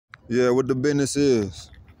Yeah, what the business is.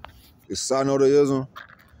 It's Sinodaism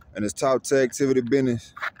and it's Top Tech Activity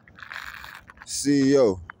Business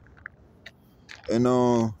CEO. And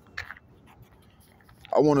I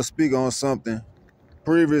want to speak on something.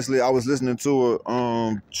 Previously, I was listening to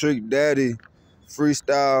a Trick Daddy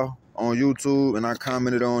freestyle on YouTube and I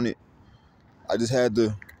commented on it. I just had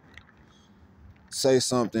to say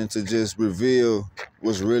something to just reveal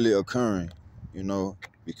what's really occurring,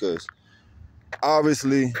 because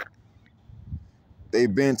obviously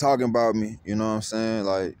they've been talking about me, you know what I'm saying?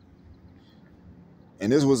 Like, and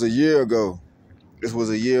this was a year ago. This was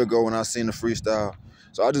a year ago when I seen the freestyle.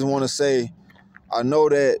 So I just want to say, I know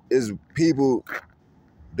that it's people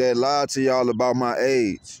that lied to y'all about my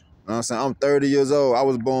age. You know what I'm saying? I'm 30 years old. I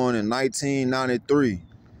was born in 1993.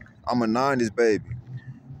 I'm a 90s baby.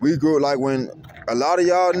 We grew like when a lot of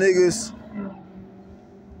y'all niggas,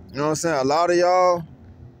 you know what I'm saying? A lot of y'all,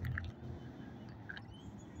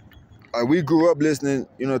 like we grew up listening,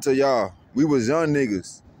 to y'all. We was young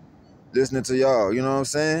niggas listening to y'all, you know what I'm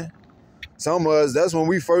saying? Some of us, that's when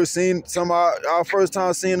we first seen our first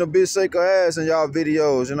time seeing a bitch shake her ass in y'all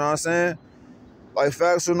videos, you know what I'm saying? Like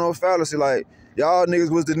facts or no fallacy, like y'all niggas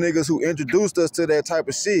was the niggas who introduced us to that type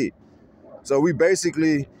of shit. So we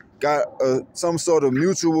basically got some sort of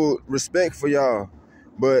mutual respect for y'all.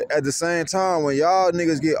 But at the same time, when y'all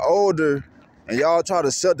niggas get older and y'all try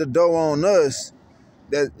to shut the door on us,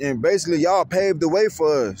 and basically y'all paved the way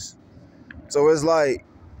for us. So it's like,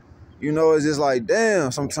 it's just like,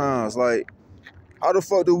 damn, sometimes, like, how the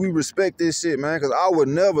fuck do we respect this shit, man? Because I would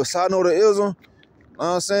never, Sinodaism, you know what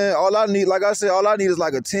I'm saying? All I need, like I said, all I need is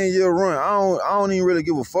like a 10-year run. I don't even really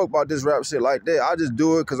give a fuck about this rap shit like that. I just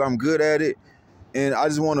do it because I'm good at it. And I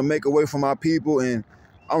just want to make a way for my people. And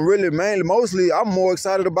I'm really mostly, I'm more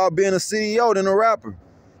excited about being a CEO than a rapper.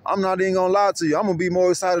 I'm not even gonna lie to you. I'm gonna be more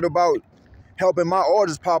excited about helping my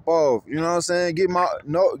artists pop off. You know what I'm saying? Get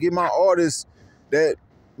my artists that,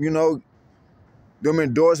 them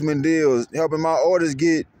endorsement deals, helping my artists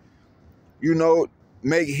get,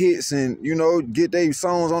 make hits and, get their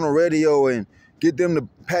songs on the radio and get them to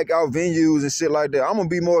pack out venues and shit like that. I'm gonna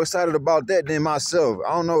be more excited about that than myself.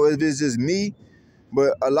 I don't know if it's just me,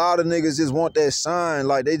 but a lot of niggas just want that shine.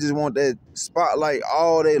 Like, they just want that spotlight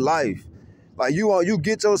all their life. Like, you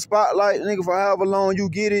get your spotlight, nigga, for however long you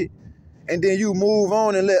get it, and then you move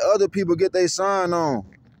on and let other people get their shine on.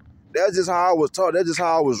 That's just how I was taught. That's just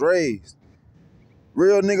how I was raised.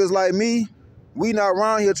 Real niggas like me, we not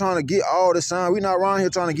around here trying to get all the shine. We not around here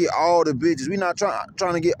trying to get all the bitches. We not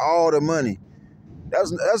trying to get all the money.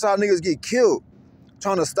 That's how niggas get killed.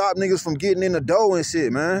 Trying to stop niggas from getting in the dough and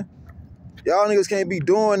shit, man. Y'all niggas can't be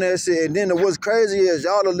doing that shit. And then what's crazy is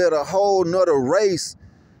y'all have let a whole nother race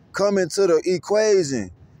come into the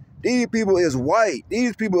equation. These people is white.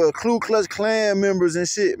 These people are Ku Klux Klan members and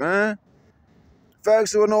shit, man.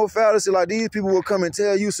 Factual, no fallacy. Like, these people will come and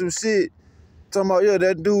tell you some shit. Talking about, yeah,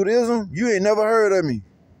 that dude ism. You ain't never heard of me.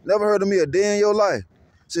 Never heard of me a day in your life.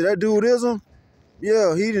 See, that dude ism?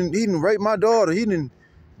 Yeah, he didn't rape my daughter. He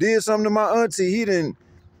did something to my auntie. He didn't,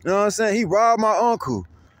 you know what I'm saying? He robbed my uncle.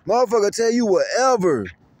 Motherfucker tell you whatever.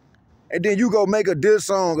 And then you go make a diss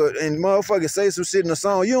song and motherfucker say some shit in the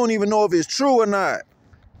song. You don't even know if it's true or not.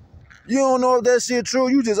 You don't know if that shit true.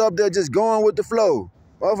 You just up there just going with the flow.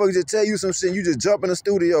 Motherfucker just tell you some shit, you just jump in the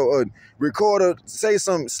studio or record or say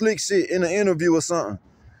some slick shit in an interview or something.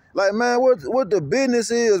 Like, man, what the business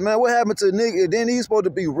is, man? What happened to niggas? Then he's supposed to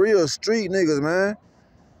be real street niggas, man.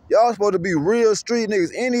 Y'all supposed to be real street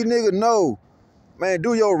niggas. Any nigga know. Man,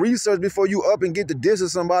 do your research before you up and get to dissing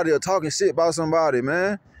somebody or talking shit about somebody,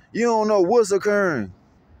 man. You don't know what's occurring.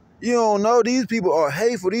 You don't know. These people are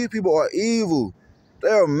hateful. These people are evil.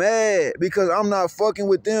 They're mad because I'm not fucking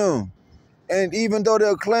with them. And even though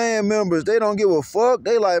they're Klan members, they don't give a fuck.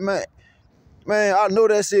 They like, man, I know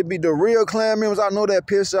that shit be the real Klan members. I know that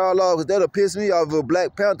piss y'all off because that'll piss me off if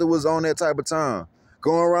Black Panther was on that type of time.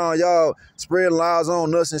 Going around y'all spreading lies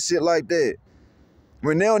on us and shit like that.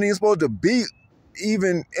 When they don't even supposed to be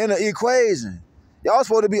even in an equation. Y'all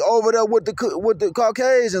supposed to be over there with the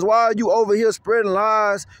Caucasians. Why are you over here spreading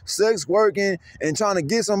lies, sex working, and trying to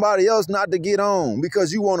get somebody else not to get on?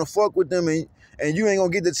 Because you want to fuck with them and you ain't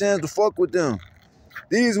going to get the chance to fuck with them.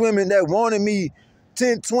 These women that wanted me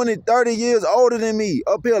 10, 20, 30 years older than me,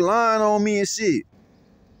 up here lying on me and shit.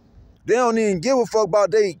 They don't even give a fuck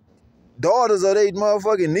about they daughters or they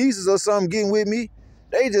motherfucking nieces or something getting with me.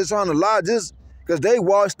 They just trying to lie just because they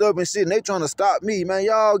washed up and shit and they trying to stop me, man.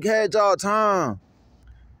 Y'all had y'all time.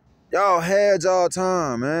 Y'all had y'all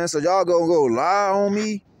time, man. So y'all gonna go lie on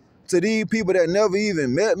me to these people that never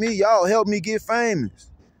even met me? Y'all helped me get famous.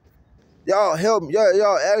 Y'all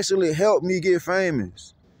actually helped me get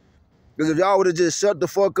famous. Because if y'all would have just shut the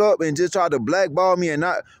fuck up and just tried to blackball me and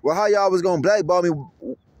not, well, how y'all was gonna blackball me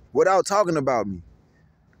without talking about me?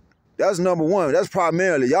 That's number one. That's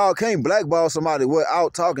primarily. Y'all can't blackball somebody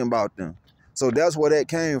without talking about them. So that's where that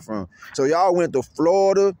came from. So y'all went to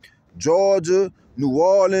Florida, Georgia, New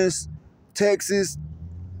Orleans, Texas,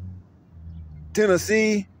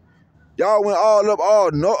 Tennessee. Y'all went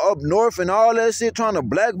up north and all that shit trying to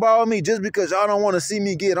blackball me just because y'all don't want to see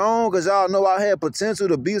me get on, because y'all know I had potential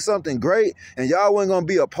to be something great and y'all wasn't going to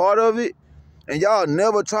be a part of it. And y'all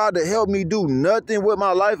never tried to help me do nothing with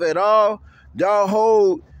my life at all. Y'all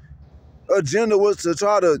whole agenda was to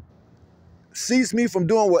try to cease me from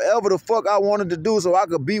doing whatever the fuck I wanted to do so I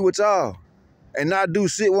could be with y'all and not do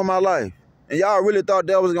shit with my life. And y'all really thought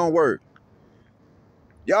that was going to work.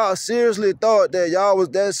 Y'all seriously thought that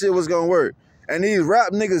that shit was gonna work. And these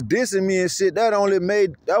rap niggas dissing me and shit, that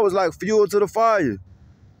was like fuel to the fire.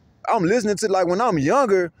 I'm listening to, like, when I'm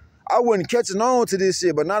younger, I wasn't catching on to this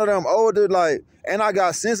shit, but now that I'm older, like, and I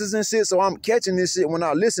got senses and shit, so I'm catching this shit when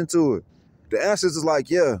I listen to it. The answers is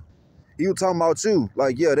like, yeah, he was talking about you.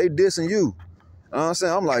 Like, yeah, they dissing you. You know what I'm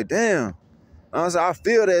saying? I'm like, damn. I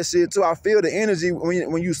feel that shit too. I feel the energy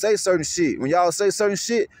when you say certain shit. When y'all say certain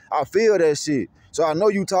shit, I feel that shit. So I know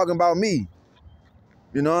you talking about me.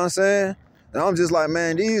 You know what I'm saying? And I'm just like,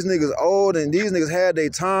 man, these niggas old and these niggas had their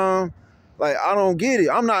time. Like, I don't get it.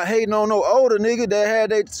 I'm not hating on no older nigga that had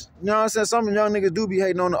they, you know what I'm saying? Some young niggas do be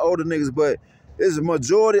hating on the older niggas, but it's a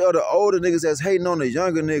majority of the older niggas that's hating on the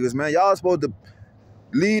younger niggas, man. Y'all supposed to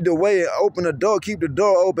lead the way and open the door, keep the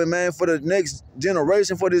door open, man, for the next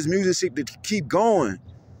generation, for this music shit to keep going.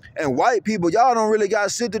 And white people, y'all don't really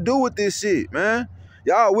got shit to do with this shit, man.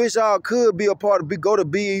 Y'all wish y'all could be a part of, go to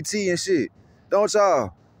BET and shit. Don't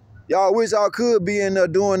y'all? Y'all wish y'all could be in there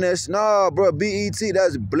doing that. Nah, bro, BET,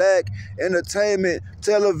 that's Black Entertainment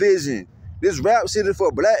Television. This rap shit is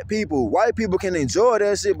for black people. White people can enjoy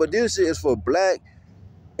that shit, but this shit is for black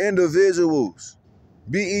individuals.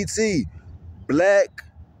 BET, Black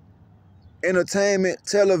Entertainment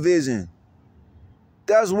Television.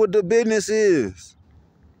 That's what the business is.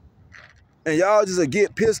 And y'all just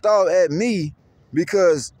get pissed off at me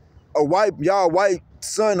because y'all white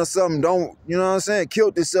son or something don't, you know what I'm saying,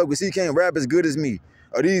 killed himself because he can't rap as good as me.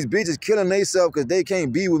 Or these bitches killing themselves because they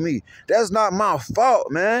can't be with me. That's not my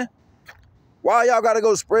fault, man. Why y'all gotta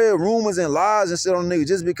go spread rumors and lies and shit on niggas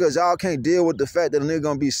just because y'all can't deal with the fact that a nigga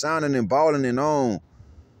gonna be signing and balling and on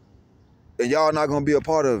and y'all not gonna be a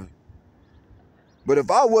part of it? But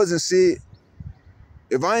if I wasn't shit,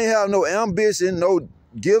 if I ain't have no ambition, no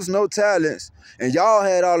gifts, no talents, and y'all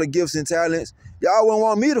had all the gifts and talents, y'all wouldn't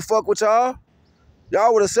want me to fuck with y'all.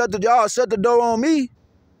 Y'all would have shut the door on me.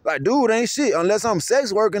 Like, dude, ain't shit unless I'm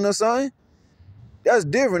sex working or something. That's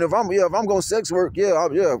different. If I'm gonna sex work,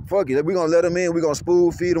 fuck it. We gonna let him in. We gonna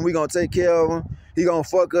spoon feed him. We gonna take care of him. He gonna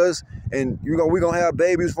fuck us, and we gonna have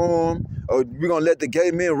babies for him. Or we gonna let the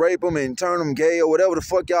gay men rape him and turn them gay or whatever the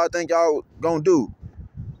fuck y'all think y'all gonna do.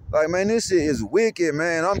 Like, man, this shit is wicked,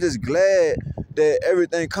 man. I'm just glad that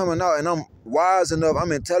everything coming out, and I'm wise enough,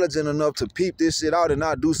 I'm intelligent enough to peep this shit out and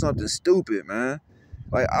not do something stupid, man.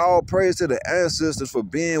 Like, all praise to the ancestors for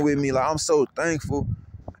being with me. Like, I'm so thankful.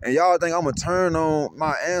 And y'all think I'm gonna turn on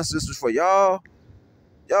my ancestors for y'all?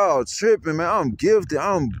 Y'all tripping, man. I'm gifted.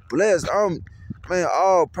 I'm blessed. Man,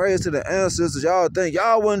 all praise to the ancestors. Y'all think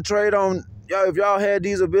y'all wouldn't trade on, y'all, if y'all had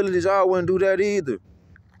these abilities, y'all wouldn't do that either.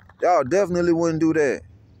 Y'all definitely wouldn't do that.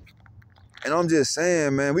 And I'm just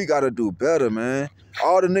saying, man, we gotta do better, man.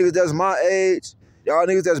 All the niggas that's my age, y'all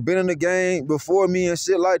niggas that's been in the game before me and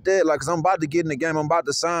shit like that, like, cause I'm about to get in the game, I'm about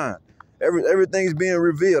to sign. Everything's being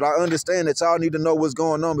revealed. I understand that y'all need to know what's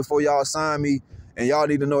going on before y'all sign me, and y'all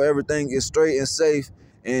need to know everything is straight and safe,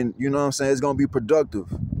 and you know what I'm saying, it's gonna be productive.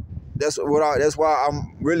 That's why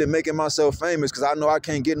I'm really making myself famous, because I know I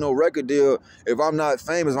can't get no record deal if I'm not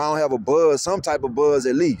famous, if I don't have a buzz, some type of buzz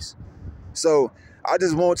at least. So I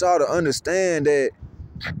just want y'all to understand that,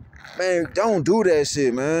 man, don't do that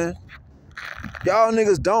shit, man. Y'all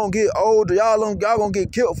niggas don't get older. Y'all gonna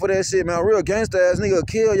get killed for that shit, man. A real gangster ass nigga will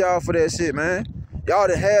kill y'all for that shit, man. Y'all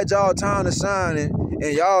done had y'all time to shine,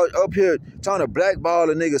 and y'all up here trying to blackball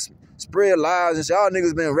the niggas, spread lies and shit. Y'all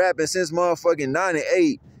niggas been rapping since motherfucking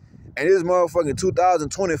 98, and this motherfucking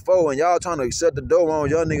 2024, and y'all trying to shut the door on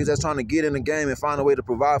young niggas that's trying to get in the game and find a way to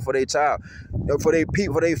provide for their child, for their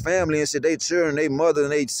people, for their family and shit, they children, they mother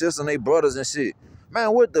and they sister and they brothers and shit.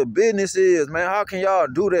 Man, what the business is, man? How can y'all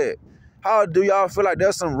do that? How do y'all feel like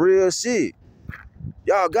that's some real shit?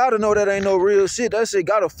 Y'all gotta know that ain't no real shit. That shit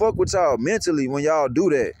gotta fuck with y'all mentally when y'all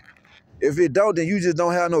do that. If it don't, then you just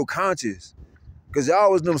don't have no conscience. Cause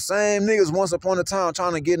y'all was them same niggas once upon a time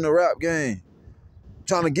trying to get in the rap game.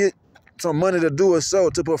 Trying to get some money to do a show,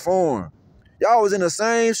 to perform. Y'all was in the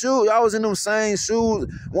same shoes. Y'all was in them same shoes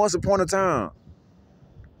once upon a time.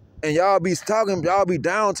 And y'all be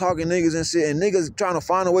down talking niggas and shit, and niggas trying to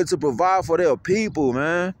find a way to provide for their people,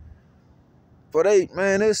 man.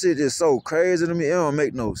 Man, this shit is so crazy to me. It don't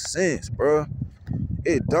make no sense, bro.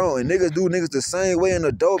 It don't. And niggas do niggas the same way in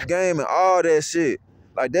the dope game and all that shit.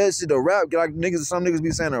 Like that shit, the rap, like some niggas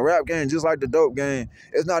be saying the rap game just like the dope game.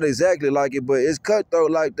 It's not exactly like it, but it's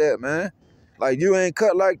cutthroat like that, man. Like you ain't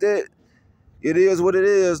cut like that. It is what it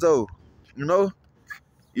is, though. You know?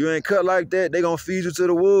 You ain't cut like that, they gonna feed you to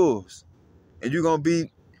the wolves. And you gonna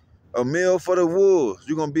be a meal for the wolves.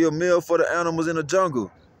 You gonna be a meal for the animals in the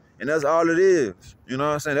jungle. And that's all it is. You know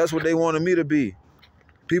what I'm saying? That's what they wanted me to be.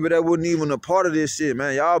 People that wasn't even a part of this shit,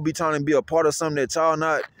 man. Y'all be trying to be a part of something that y'all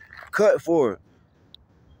not cut for.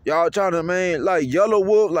 Y'all trying to, man, like Yellow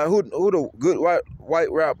Wolf, like who the good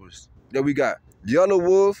white rappers that we got? Yellow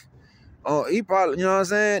Wolf, he probably, you know what I'm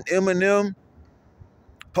saying? Eminem,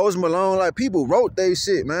 Post Malone, like people wrote they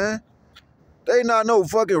shit, man. They not no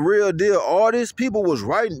fucking real deal artists. People was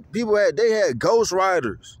writing, they had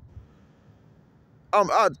ghostwriters.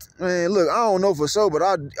 Man, look, I don't know for sure, but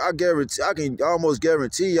I guarantee, I can almost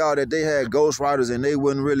guarantee y'all that they had ghostwriters and they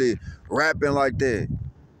wasn't really rapping like that.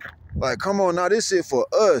 Like, come on now, this shit for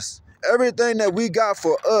us. Everything that we got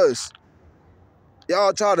for us,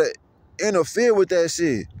 y'all try to interfere with that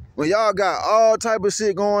shit. When y'all got all type of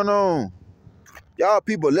shit going on. Y'all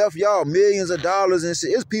people left y'all millions of dollars and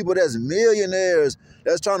shit. It's people that's millionaires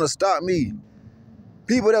that's trying to stop me.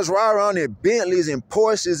 People that's riding around in Bentleys and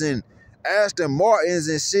Porsches and Aston Martins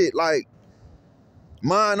and shit, like,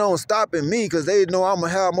 mine on stopping me because they know I'm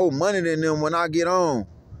going to have more money than them when I get on.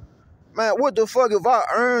 Man, what the fuck if I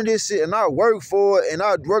earned this shit and I worked for it and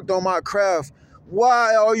I worked on my craft?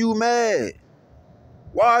 Why are you mad?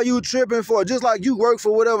 Why are you tripping for it? Just like you work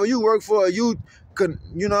for whatever you work for, you could,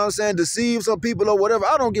 you know what I'm saying, deceive some people or whatever.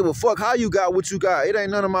 I don't give a fuck how you got what you got. It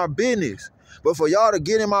ain't none of my business. But for y'all to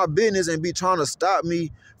get in my business and be trying to stop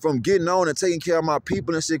me from getting on and taking care of my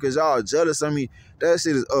people and shit because y'all are jealous of me, that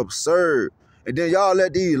shit is absurd. And then y'all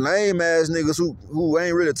let these lame ass niggas who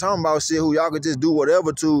ain't really talking about shit, who y'all could just do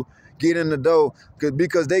whatever to, get in the door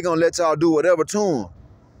because they gonna let y'all do whatever to them.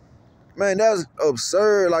 Man, that's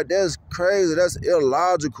absurd. Like, that's crazy. That's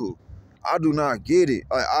illogical. I do not get it.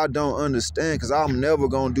 Like, I don't understand because I'm never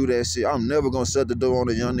gonna do that shit. I'm never gonna shut the door on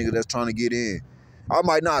a young nigga that's trying to get in. I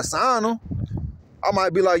might not sign him. I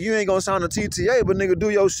might be like, you ain't gonna sign a TTA, but nigga, do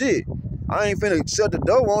your shit. I ain't finna shut the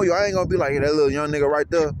door on you. I ain't gonna be like, hey, that little young nigga right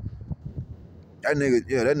there. That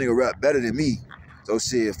nigga rap better than me. So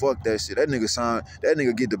shit, fuck that shit. That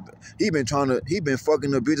nigga get the, he been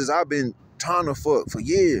fucking the bitches I've been trying to fuck for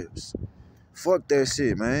years. Fuck that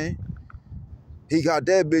shit, man. He got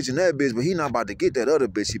that bitch and that bitch, but he not about to get that other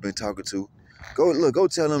bitch he been talking to. Go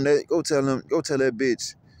tell him that, go tell that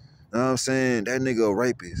bitch, you know what I'm saying, that nigga a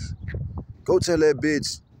rapist. Go tell that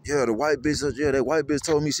bitch, yeah, the white bitch, yeah, that white bitch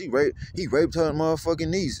told me he raped her motherfucking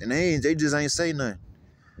niece, and they just ain't say nothing.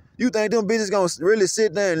 You think them bitches gonna really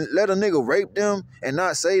sit there and let a nigga rape them and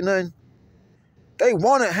not say nothing? They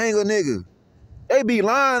wanna hang a nigga. They be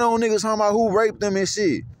lying on niggas talking about who raped them and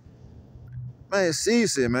shit. Man,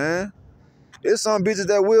 cease it, man. There's some bitches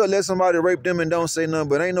that will let somebody rape them and don't say nothing,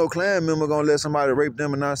 but ain't no Klan member gonna let somebody rape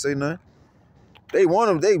them and not say nothing. They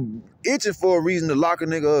want them, they itching for a reason to lock a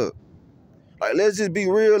nigga up. Like, let's just be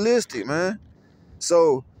realistic, man.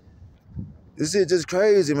 So, this shit just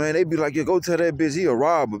crazy, man. They be like, yeah, go tell that bitch he a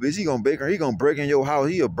robber, bitch. He gonna break in your house.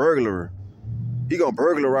 He a burglar. He gonna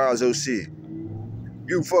burglarize your shit.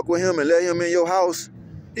 You fuck with him and let him in your house,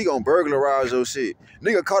 he gonna burglarize your shit.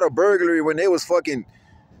 Nigga caught a burglary when they was fucking,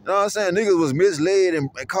 you know what I'm saying? Niggas was misled and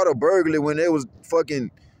caught a burglary when they was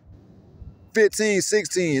fucking 15,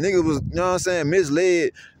 16. Niggas was, you know what I'm saying,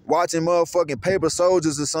 misled, watching motherfucking Paper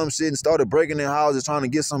Soldiers or some shit and started breaking their houses trying to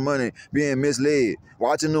get some money, being misled,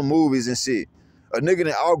 watching them movies and shit. A nigga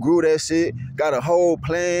that outgrew that shit, got a whole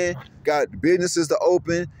plan, got businesses to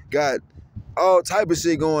open, got all type of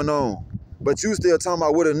shit going on. But you still talking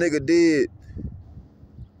about what a nigga did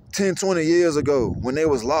 10, 20 years ago when they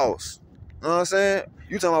was lost. You know what I'm saying?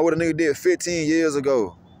 You talking about what a nigga did 15 years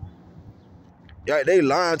ago. Yeah, they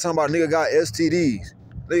lying talking about nigga got STDs.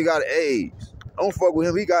 Nigga got AIDS. Don't fuck with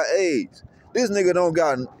him, he got AIDS. This nigga don't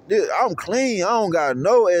got, I'm clean, I don't got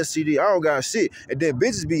no STD, I don't got shit. And then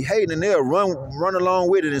bitches be hating and they'll run along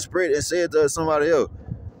with it and spread it and say it to somebody else.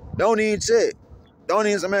 Don't even check. Don't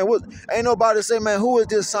even say, man, what? Ain't nobody say, man, who is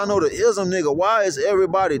this Sano the Ism nigga? Why is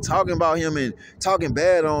everybody talking about him and talking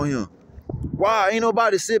bad on him? Why? Ain't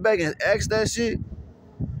nobody sit back and ask that shit?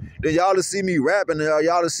 Then y'all to see me rapping, and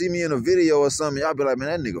y'all to see me in a video or something. Y'all be like,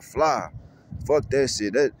 man, that nigga fly. Fuck that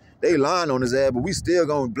shit. They lying on his ass, but we still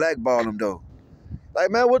gonna blackball him though.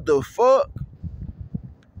 Like, man, what the fuck?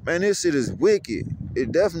 Man, this shit is wicked.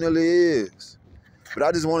 It definitely is. But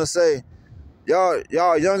I just want to say, y'all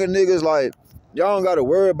younger niggas, like, y'all don't got to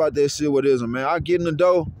worry about that shit with this, man. I get in the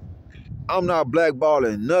door. I'm not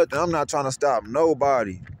blackballing nothing. I'm not trying to stop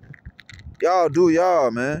nobody. Y'all do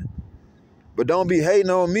y'all, man. But don't be hating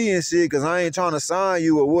on me and shit because I ain't trying to sign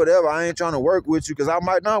you or whatever. I ain't trying to work with you because I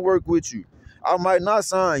might not work with you. I might not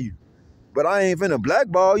sign you. But I ain't finna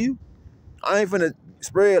blackball you. I ain't finna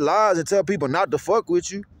spread lies and tell people not to fuck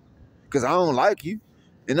with you because I don't like you.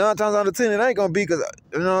 And 9 times out of 10, it ain't gonna be because,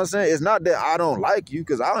 you know what I'm saying? It's not that I don't like you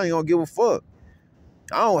because I ain't gonna give a fuck.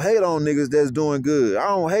 I don't hate on niggas that's doing good. I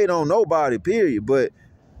don't hate on nobody, period. But,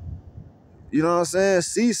 you know what I'm saying?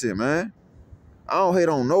 Cease it, man. I don't hate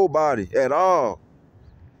on nobody at all.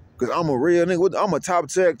 Because I'm a real nigga. I'm a top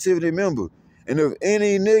tier activity member. And if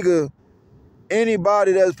any nigga,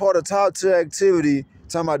 anybody that's part of top tier activity,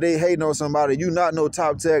 talking about they hating on somebody, you not no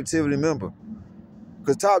top tier activity member.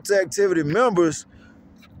 Because top tier activity members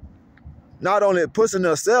not only pushing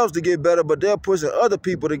themselves to get better, but they're pushing other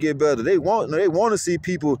people to get better. They want to see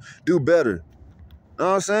people do better. Know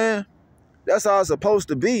what I'm saying? That's how it's supposed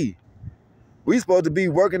to be. We supposed to be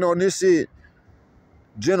working on this shit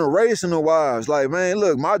generational wise. Like, man,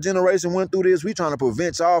 look, my generation went through this. We trying to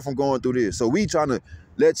prevent y'all from going through this. So we trying to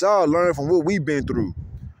let y'all learn from what we've been through.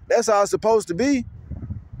 That's how it's supposed to be.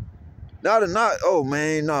 Not, oh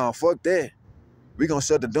man, nah, fuck that. We gonna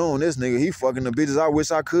shut the door on this nigga. He fucking the bitches I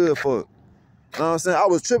wish I could fuck. You know what I'm saying? I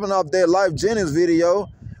was tripping off that Life Jennings video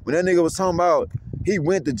when that nigga was talking about he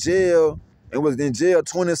went to jail and was in jail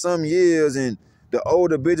 20-something years, and the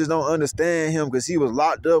older bitches don't understand him because he was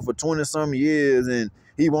locked up for 20-something years and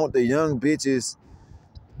he want the young bitches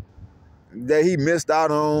that he missed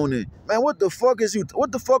out on. And man, what the fuck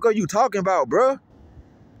are you talking about, bruh?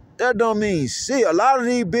 That don't mean shit. A lot of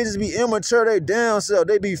these bitches be immature, they damn self.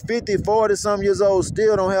 They be 50, 40-something years old,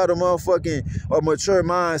 still don't have the motherfucking mature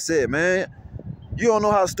mindset, man. You don't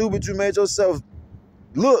know how stupid you made yourself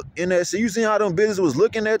look in that shit. You seen how them bitches was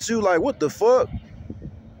looking at you like, what the fuck?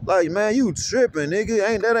 Like, man, you tripping,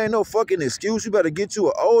 nigga. That ain't no fucking excuse. You better get you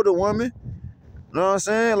an older woman. You know what I'm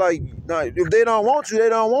saying? Like, if they don't want you, they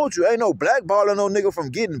don't want you. Ain't no blackballing no nigga from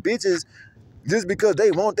getting bitches just because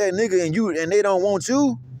they want that nigga and they don't want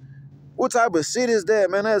you. What type of shit is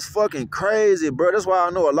that, man? That's fucking crazy, bro. That's why I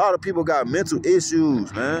know a lot of people got mental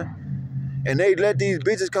issues, man. And they let these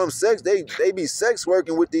bitches come sex. They be sex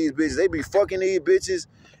working with these bitches. They be fucking these bitches.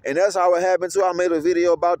 And that's how it happened too. I made a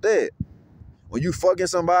video about that. When you fucking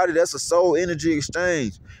somebody, that's a soul energy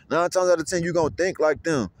exchange. 9 times out of 10, you gonna think like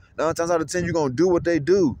them. 9 times out of 10, you gonna do what they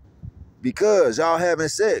do. Because y'all having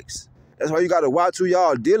sex. That's why you gotta watch who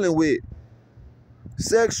y'all dealing with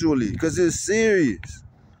sexually. Because it's serious.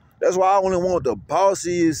 That's why I only want the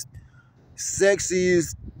bossiest,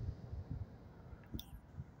 sexiest,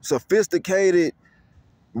 sophisticated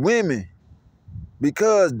women,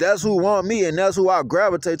 because that's who want me and that's who I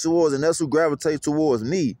gravitate towards and that's who gravitates towards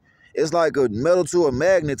me. It's like a metal to a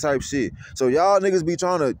magnet type shit. So y'all niggas be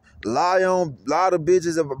trying to lie to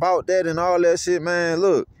bitches about that and all that shit, man.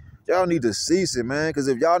 Look, y'all need to cease it, man, because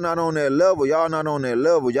if y'all not on that level, y'all not on that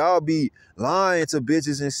level. Y'all be lying to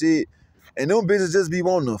bitches and shit, and them bitches just be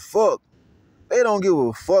wanting to fuck. They don't give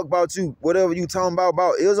a fuck about you, whatever you talking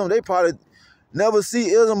about ism. They probably never see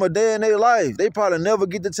ism a day in their life. They probably never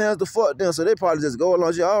get the chance to fuck them, so they probably just go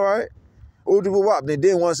along, all right. And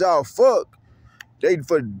then once y'all fuck, they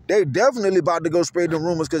definitely about to go spread them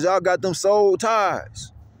rumors because y'all got them soul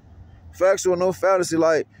ties. Factual, no fallacy.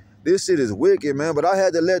 Like, this shit is wicked, man. But I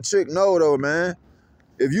had to let Trick know, though, man.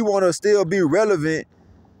 If you want to still be relevant,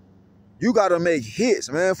 you got to make hits,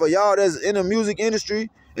 man. For y'all that's in the music industry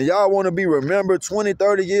and y'all want to be remembered 20,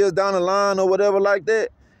 30 years down the line or whatever like that,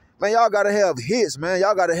 man, y'all got to have hits, man.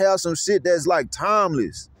 Y'all got to have some shit that's like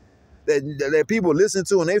timeless, that people listen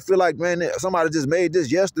to and they feel like, man, somebody just made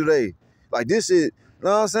this yesterday. Like, this shit, you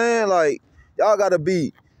know what I'm saying? Like, y'all got to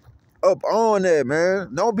be up on that,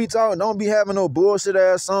 man. Don't be having no bullshit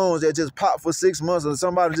ass songs that just pop for 6 months and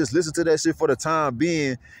somebody just listen to that shit for the time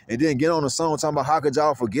being and then get on the song talking about how could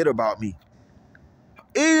y'all forget about me.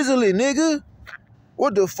 Easily, nigga.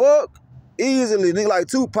 What the fuck? Easily, nigga. Like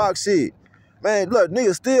Tupac shit. Man, look,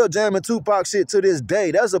 nigga still jamming Tupac shit to this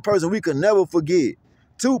day. That's a person we could never forget.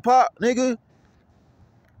 Tupac, nigga.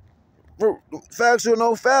 Factual,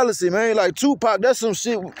 no fallacy, man. Like Tupac, that's some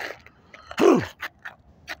shit.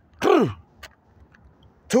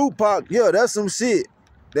 Tupac, yeah, that's some shit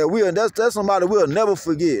that that's somebody we'll never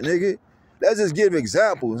forget, nigga. let's just give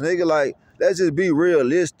examples, nigga. Like, let's just be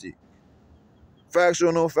realistic.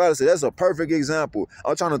 Factual, no fallacy. That's a perfect example.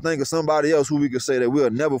 I'm trying to think of somebody else who we could say that we'll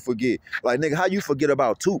never forget. Like, nigga, how you forget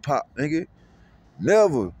about Tupac, nigga?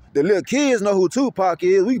 Never. The little kids know who Tupac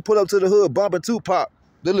is. We can pull up to the hood bumping Tupac.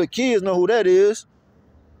 The little kids know who that is.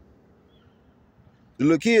 The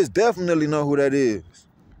little kids definitely know who that is.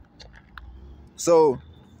 So,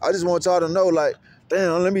 I just want y'all to know, like,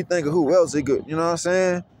 damn, let me think of who else it could, you know what I'm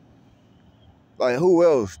saying? Like, who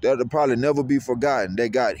else that'll probably never be forgotten? They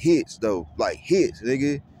got hits, though. Like, hits,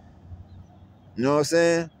 nigga. You know what I'm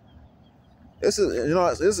saying?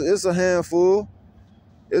 It's a handful.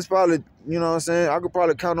 It's probably, you know what I'm saying? I could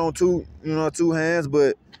probably count on two hands,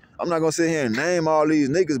 but I'm not gonna sit here and name all these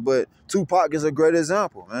niggas, but Tupac is a great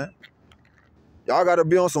example, man. Y'all gotta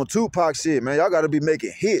be on some Tupac shit, man. Y'all gotta be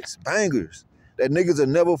making hits, bangers, that niggas will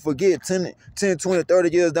never forget 10, 20, 30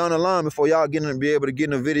 years down the line before y'all be able to get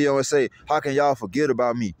in a video and say, how can y'all forget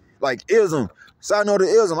about me? Like Ism. Side note to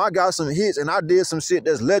Ism, I got some hits and I did some shit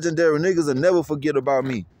that's legendary. Niggas will never forget about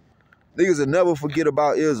me. Niggas will never forget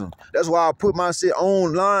about Ism. That's why I put my shit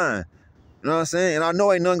online. You know what I'm saying? And I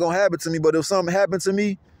know ain't nothing gonna happen to me, but if something happened to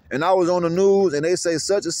me and I was on the news and they say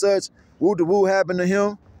such and such, woo-de-woo happened to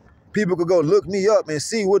him, people could go look me up and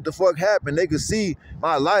see what the fuck happened. They could see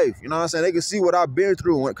my life. You know what I'm saying? They could see what I've been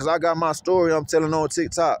through because I got my story I'm telling on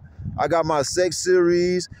TikTok. I got my sex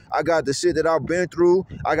series. I got the shit that I've been through.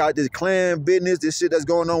 I got this clan business, this shit that's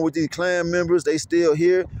going on with these clan members. They still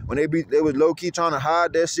here. When they was low-key trying to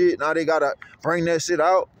hide that shit. Now they gotta bring that shit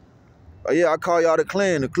out. But yeah, I call y'all the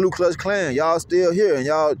clan, the Ku Klux Klan. Y'all still here and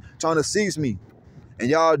y'all trying to seize me. And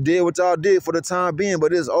y'all did what y'all did for the time being,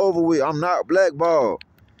 but it's over with. I'm not blackballed.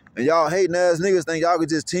 And y'all hating ass niggas think y'all could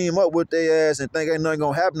just team up with their ass and think ain't nothing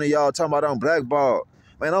gonna happen to y'all talking about I'm blackballed.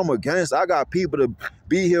 Man, I'm a gangster. I got people to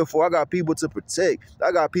be here for. I got people to protect.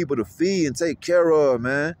 I got people to feed and take care of,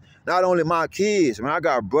 man. Not only my kids, man. I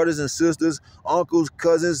got brothers and sisters, uncles,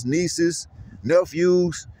 cousins, nieces,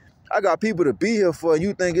 nephews. I got people to be here for. And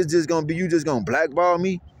you think it's just gonna be you just gonna blackball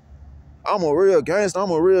me? I'm a real gangster.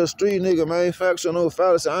 I'm a real street nigga, man. Factual, no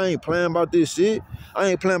fallacy. I ain't playing about this shit. I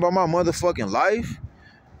ain't playing about my motherfucking life,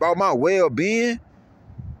 about my well-being.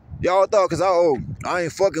 Y'all thought because I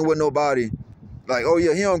ain't fucking with nobody. Like, oh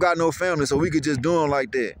yeah, he don't got no family, so we could just do him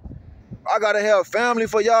like that. I gotta have family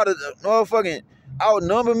for y'all to motherfucking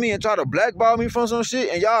outnumber me and try to blackball me from some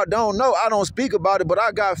shit, and y'all don't know. I don't speak about it, but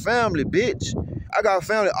I got family, bitch. I got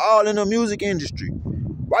family all in the music industry.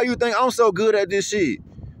 Why you think I'm so good at this shit?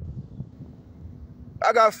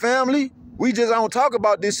 I got family. We just don't talk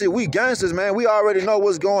about this shit. We gangsters, man. We already know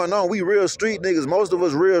what's going on. We real street niggas. Most of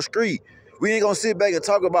us real street. We ain't gonna sit back and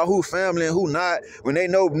talk about who family and who not when they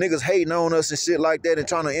know niggas hating on us and shit like that and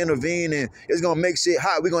trying to intervene and it's gonna make shit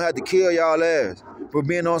hot. We gonna have to kill y'all ass for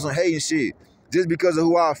being on some hating shit just because of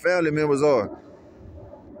who our family members are.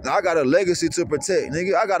 Now, I got a legacy to protect,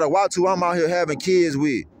 nigga. I gotta watch who I'm out here having kids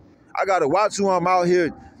with. I gotta watch who I'm out here,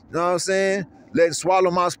 you know what I'm saying, letting swallow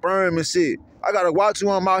my sperm and shit. I gotta watch who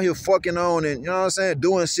I'm out here fucking on and, you know what I'm saying,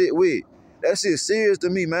 doing shit with. That shit's serious to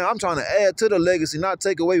me, man. I'm trying to add to the legacy, not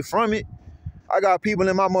take away from it. I got people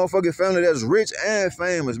in my motherfucking family that's rich and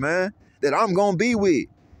famous, man, that I'm gonna be with.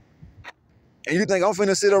 And you think I'm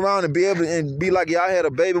finna sit around and be able to and be like, yeah, I had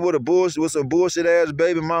a baby with some bullshit ass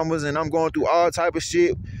baby mamas and I'm going through all type of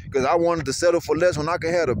shit because I wanted to settle for less when I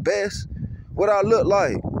could have the best? What I look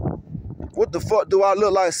like? What the fuck do I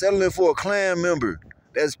look like settling for a clan member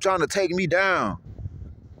that's trying to take me down?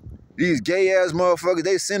 These gay ass motherfuckers,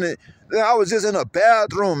 they sending. I was just in a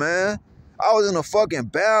bathroom, man. I was in a fucking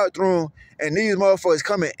bathroom and these motherfuckers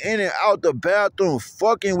coming in and out the bathroom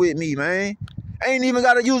fucking with me, man. I ain't even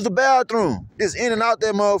got to use the bathroom. Just in and out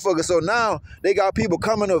that motherfucker. So now they got people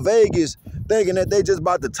coming to Vegas thinking that they just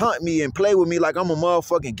about to taunt me and play with me like I'm a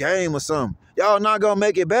motherfucking game or something. Y'all not gonna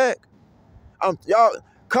make it back. Y'all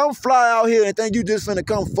come fly out here and think you just finna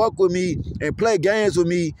come fuck with me and play games with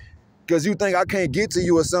me because you think I can't get to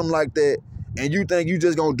you or something like that and you think you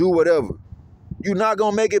just gonna do whatever. You not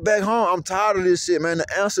gonna make it back home. I'm tired of this shit, man.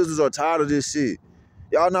 The ancestors are tired of this shit.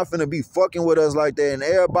 Y'all not finna be fucking with us like that. And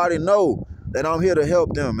everybody know that I'm here to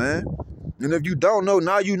help them, man. And if you don't know,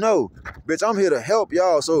 now you know. Bitch, I'm here to help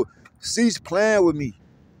y'all. So cease playing with me.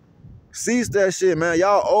 Cease that shit, man.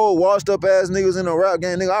 Y'all old washed up ass niggas in the rap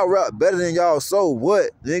game. Nigga, I rap better than y'all. So what,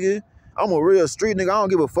 nigga? I'm a real street nigga. I don't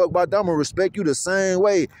give a fuck about that. I'm gonna respect you the same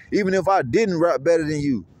way, even if I didn't rap better than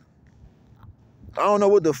you. I don't know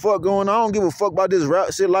what the fuck going on. I don't give a fuck about this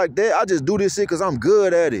rap shit like that. I just do this shit because I'm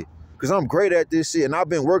good at it. Because I'm great at this shit. And I've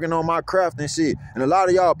been working on my craft and shit. And a lot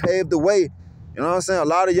of y'all paved the way. You know what I'm saying? A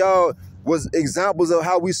lot of y'all was examples of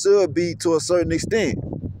how we should be to a certain extent.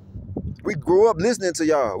 We grew up listening to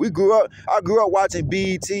y'all. I grew up watching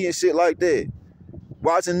BET and shit like that.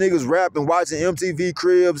 Watching niggas rap and watching MTV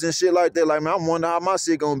Cribs and shit like that. Like, man, I'm wondering how my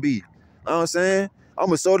shit gonna be. You know what I'm saying? I'm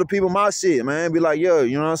gonna show the people my shit, man. Be like, yo,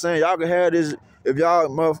 you know what I'm saying? Y'all can have this if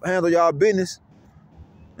y'all handle y'all business.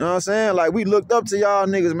 You know what I'm saying? Like, we looked up to y'all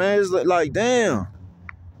niggas, man. It's like, damn.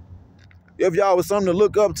 If y'all was something to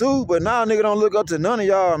look up to, but now nigga don't look up to none of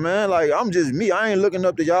y'all, man. Like, I'm just me. I ain't looking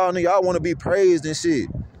up to y'all, nigga. Y'all want to be praised and shit.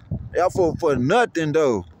 Y'all for nothing,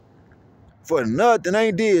 though. For nothing.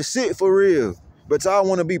 Ain't did shit for real. But y'all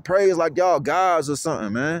want to be praised like y'all gods or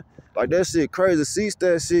something, man. Like, that shit crazy. Cease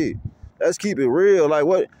that shit. Let's keep it real. Like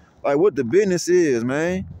what the business is,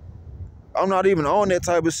 man. I'm not even on that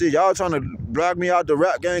type of shit. Y'all trying to block me out the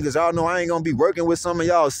rap game because y'all know I ain't gonna be working with some of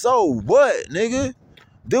y'all. So what, nigga?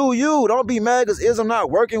 Do you. Don't be mad because Ism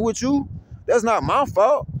not working with you. That's not my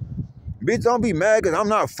fault. Bitch, don't be mad because I'm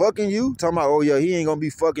not fucking you. Talking about, oh yeah, he ain't gonna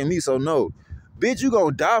be fucking me, so no. Bitch, you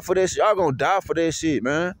gonna die for that shit. Y'all gonna die for that shit,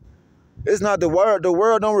 man. It's not the world. The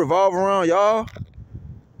world don't revolve around y'all.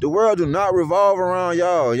 The world do not revolve around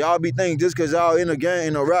y'all. Y'all be thinking just because y'all in a game,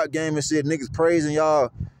 in a rap game and shit, niggas praising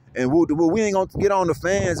y'all and we ain't gonna get on the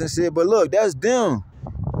fans and shit. But look, that's them.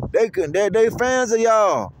 They fans of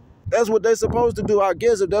y'all. That's what they supposed to do, I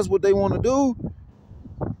guess, if that's what they want to do.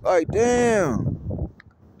 Like, damn.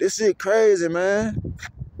 This shit crazy, man.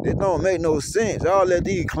 It don't make no sense. Y'all let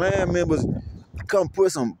these clan members come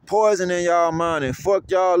put some poison in y'all mind and fuck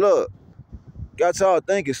y'all up. Got y'all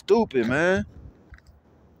thinking stupid, man.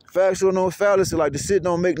 Factual, no fallacy. Like, the shit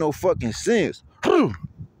don't make no fucking sense.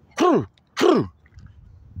 The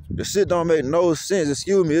shit don't make no sense.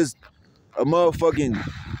 Excuse me. It's a motherfucking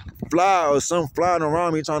fly or something flying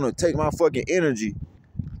around me trying to take my fucking energy.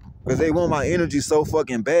 Because they want my energy so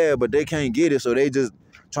fucking bad, but they can't get it, so they just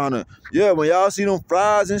trying to, yeah, when y'all see them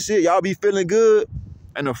flies and shit, y'all be feeling good,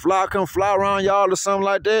 and the fly come fly around y'all or something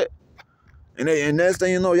like that, and next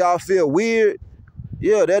thing you know, y'all feel weird.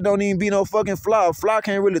 Yeah, that don't even be no fucking fly. A fly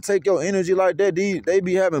can't really take your energy like that. They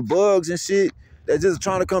be having bugs and shit that just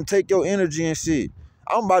trying to come take your energy and shit.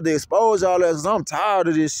 I'm about to expose y'all because I'm tired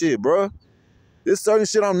of this shit, bro. There's certain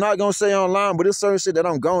shit I'm not gonna say online, but there's certain shit that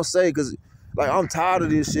I'm gonna say because, like, I'm tired of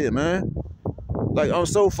this shit, man. Like, I'm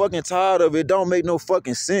so fucking tired of it. It don't make no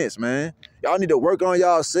fucking sense, man. Y'all need to work on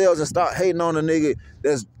y'all selves and stop hating on a nigga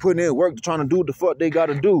that's putting in work trying to do what the fuck they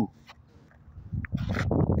gotta do.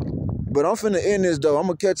 But I'm finna end this, though. I'm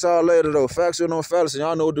gonna catch y'all later, though. Factual, no fallacy.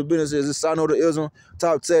 Y'all know what the business is. It's I Know the Ism,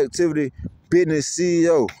 Top Tech Activity, Business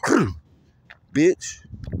CEO. Bitch.